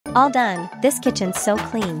All done. This kitchen's so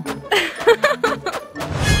clean.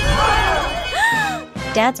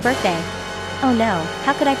 Dad's birthday. Oh no,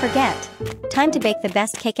 how could I forget? Time to bake the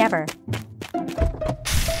best cake ever.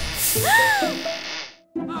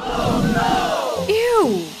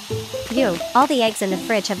 Ew! Ew, all the eggs in the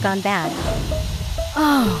fridge have gone bad.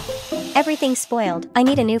 Oh. Everything's spoiled. I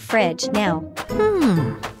need a new fridge now.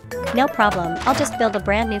 No problem, I'll just build a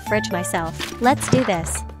brand new fridge myself. Let's do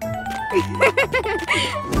this.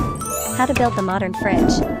 How to build the modern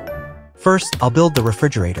fridge. First, I'll build the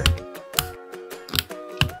refrigerator.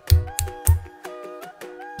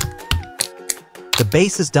 The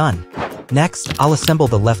base is done. Next, I'll assemble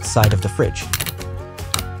the left side of the fridge.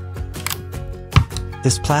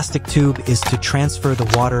 This plastic tube is to transfer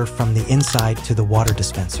the water from the inside to the water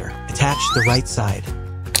dispenser. Attach the right side.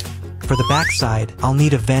 For the back side, I'll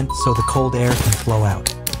need a vent so the cold air can flow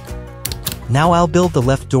out. Now I'll build the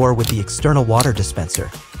left door with the external water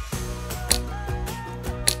dispenser.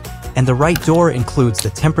 And the right door includes the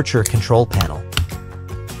temperature control panel.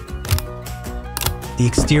 The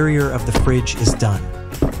exterior of the fridge is done.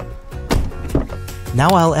 Now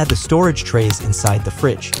I'll add the storage trays inside the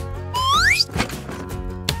fridge.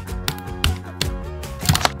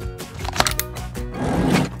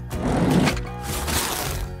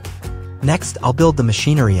 Next, I'll build the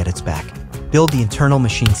machinery at its back. Build the internal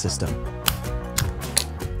machine system.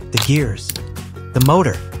 The gears. The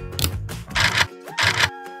motor.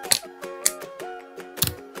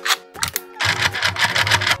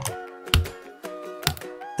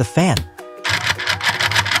 The fan.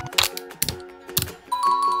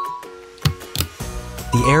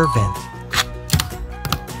 The air vent.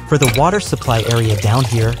 For the water supply area down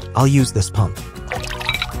here, I'll use this pump.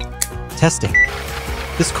 Testing.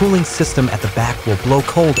 This cooling system at the back will blow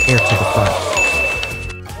cold air to the front.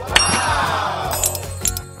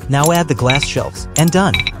 Now add the glass shelves, and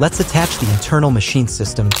done. Let's attach the internal machine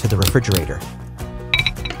system to the refrigerator.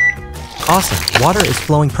 Awesome, water is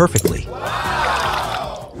flowing perfectly.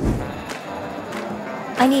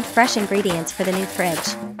 I need fresh ingredients for the new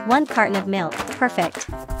fridge. 1 carton of milk, perfect.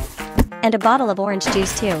 And a bottle of orange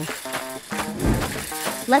juice too.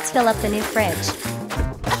 Let's fill up the new fridge.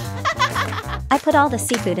 I put all the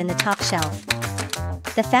seafood in the top shelf.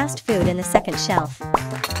 The fast food in the second shelf.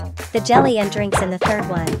 The jelly and drinks in the third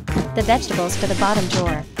one. The vegetables for the bottom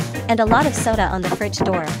drawer. And a lot of soda on the fridge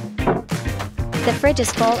door. The fridge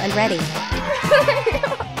is full and ready.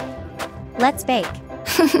 Let's bake.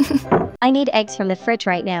 I need eggs from the fridge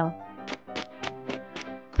right now.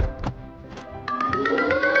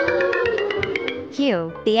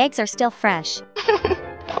 Phew, the eggs are still fresh.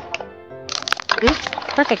 Oops,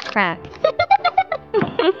 perfect crack.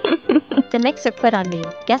 The mixer quit on me.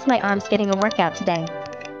 Guess my arm's getting a workout today.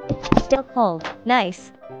 Still cold.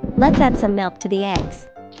 Nice. Let's add some milk to the eggs.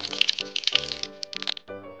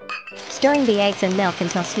 Stirring the eggs and milk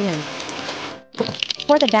until smooth.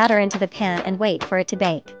 Pour the batter into the pan and wait for it to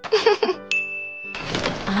bake.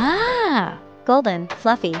 Ah! Golden,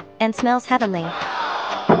 fluffy, and smells heavenly.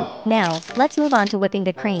 Now, let's move on to whipping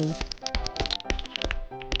the cream.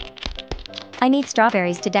 I need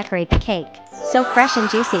strawberries to decorate the cake. So fresh and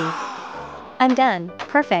juicy. I'm done.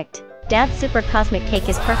 Perfect. Dad's super cosmic cake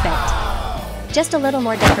is perfect. Just a little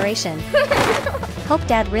more decoration. Hope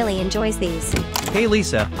Dad really enjoys these. Hey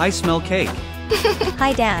Lisa, I smell cake.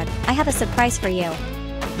 Hi Dad, I have a surprise for you.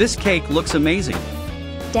 This cake looks amazing.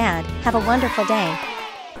 Dad, have a wonderful day.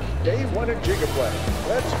 Dave wanted Gigaplay.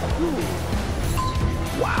 Let's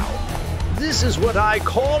move. Wow. This is what I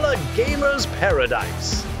call a gamer's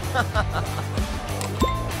paradise.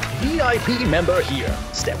 VIP member here.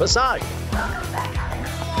 Step aside.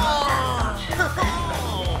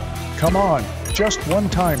 Come on, just one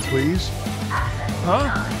time, please.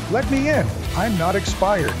 Huh? Let me in. I'm not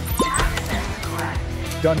expired.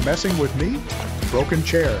 Done messing with me? Broken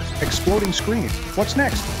chair, exploding screen. What's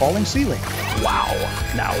next? Falling ceiling. Wow.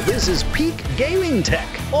 Now this is peak gaming tech.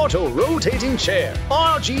 Auto-rotating chair.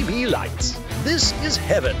 RGB lights. This is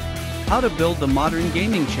heaven. How to build the modern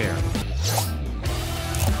gaming chair.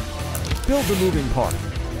 Build the moving part.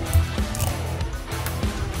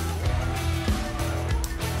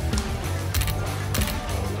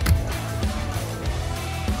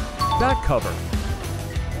 Back cover.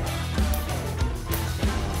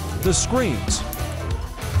 The screens.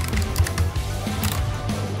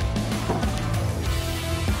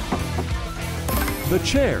 The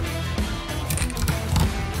chair.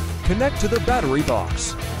 Connect to the battery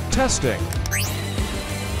box. Testing.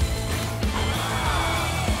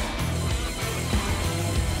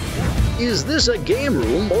 Is this a game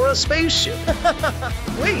room or a spaceship?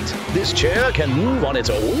 Wait, this chair can move on its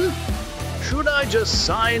own? Should I just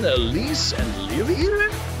sign a lease and live here?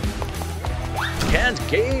 Can't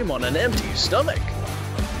game on an empty stomach.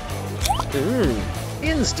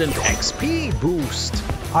 Instant XP boost.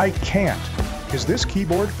 I can't. Is this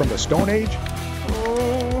keyboard from the Stone Age?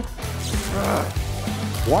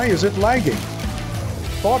 Why is it lagging?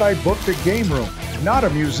 Thought I booked a game room, not a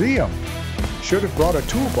museum. Should have brought a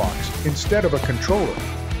toolbox instead of a controller.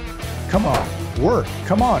 Come on, work.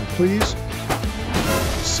 Come on, please.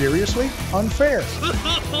 Seriously? Unfair.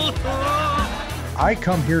 I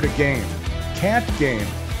come here to game. Can't game.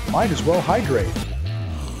 Might as well hydrate.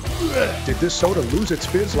 Did this soda lose its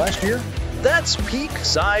fizz last year? That's peak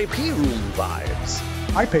Sci-P room vibes.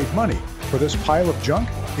 I paid money for this pile of junk.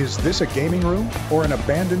 Is this a gaming room or an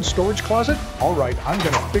abandoned storage closet? All right, I'm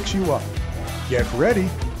gonna fix you up. Get ready,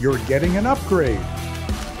 you're getting an upgrade.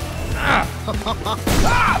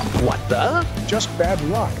 What the? Just bad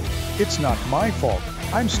luck. It's not my fault.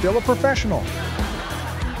 I'm still a professional.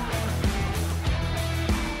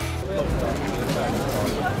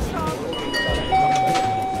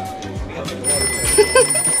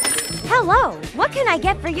 Hello, what can I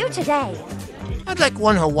get for you today? I'd like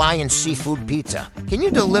one Hawaiian seafood pizza. Can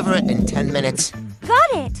you deliver it in 10 minutes?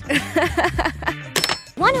 Got it!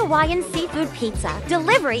 One Hawaiian seafood pizza.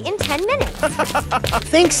 Delivery in 10 minutes.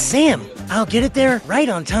 Thanks, Sam. I'll get it there right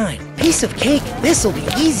on time. Piece of cake. This'll be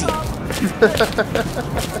easy.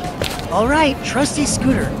 All right, trusty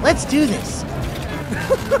Scooter. Let's do this.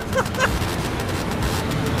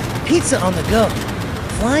 Pizza on the go.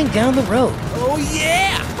 Flying down the road. Oh,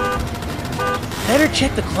 yeah! Better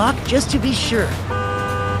check the clock just to be sure.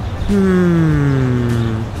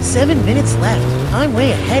 7 minutes left. I'm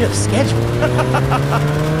way ahead of schedule.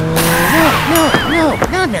 No,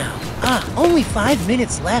 not now. Only 5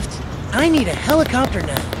 minutes left. I need a helicopter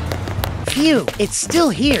now. Phew, it's still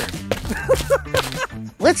here.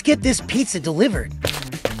 Let's get this pizza delivered.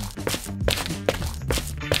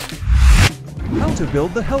 How to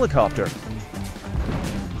build the helicopter.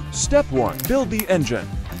 Step 1. Build the engine.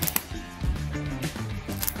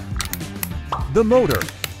 The motor.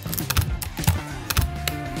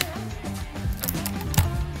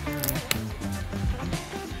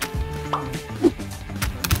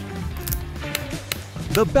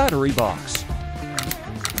 The battery box.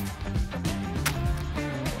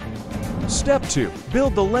 Step 2.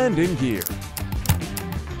 Build the landing gear.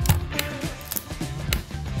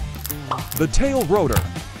 The tail rotor.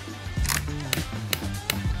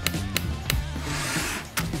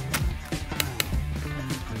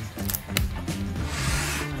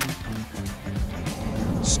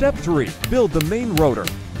 Step 3. Build the main rotor.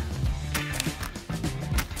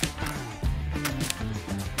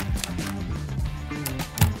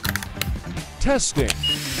 Testing.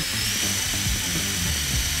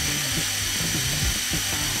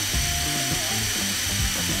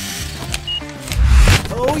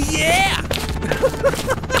 Oh, yeah!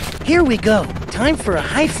 Here we go. Time for a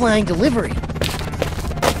high-flying delivery.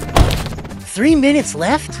 3 minutes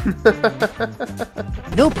left?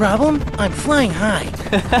 No problem. I'm flying high.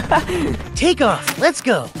 Take off. Let's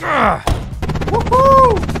go.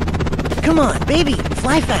 Woohoo! Come on, baby.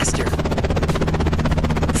 Fly faster.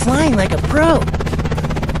 Flying like a pro.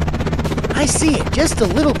 I see it just a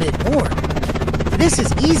little bit more. This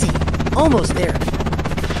is easy. Almost there.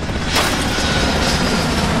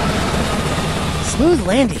 Smooth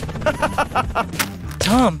landing.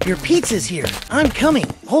 Tom, your pizza's here. I'm coming.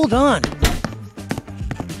 Hold on.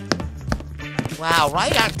 Wow,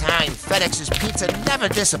 right on time. FedEx's pizza never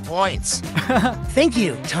disappoints. Thank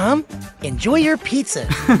you, Tom. Enjoy your pizza.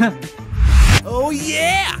 Oh,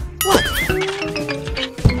 yeah! What?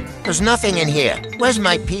 There's nothing in here. Where's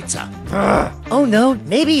my pizza? Oh no,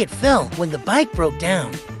 maybe it fell when the bike broke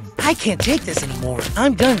down. I can't take this anymore.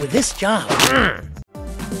 I'm done with this job.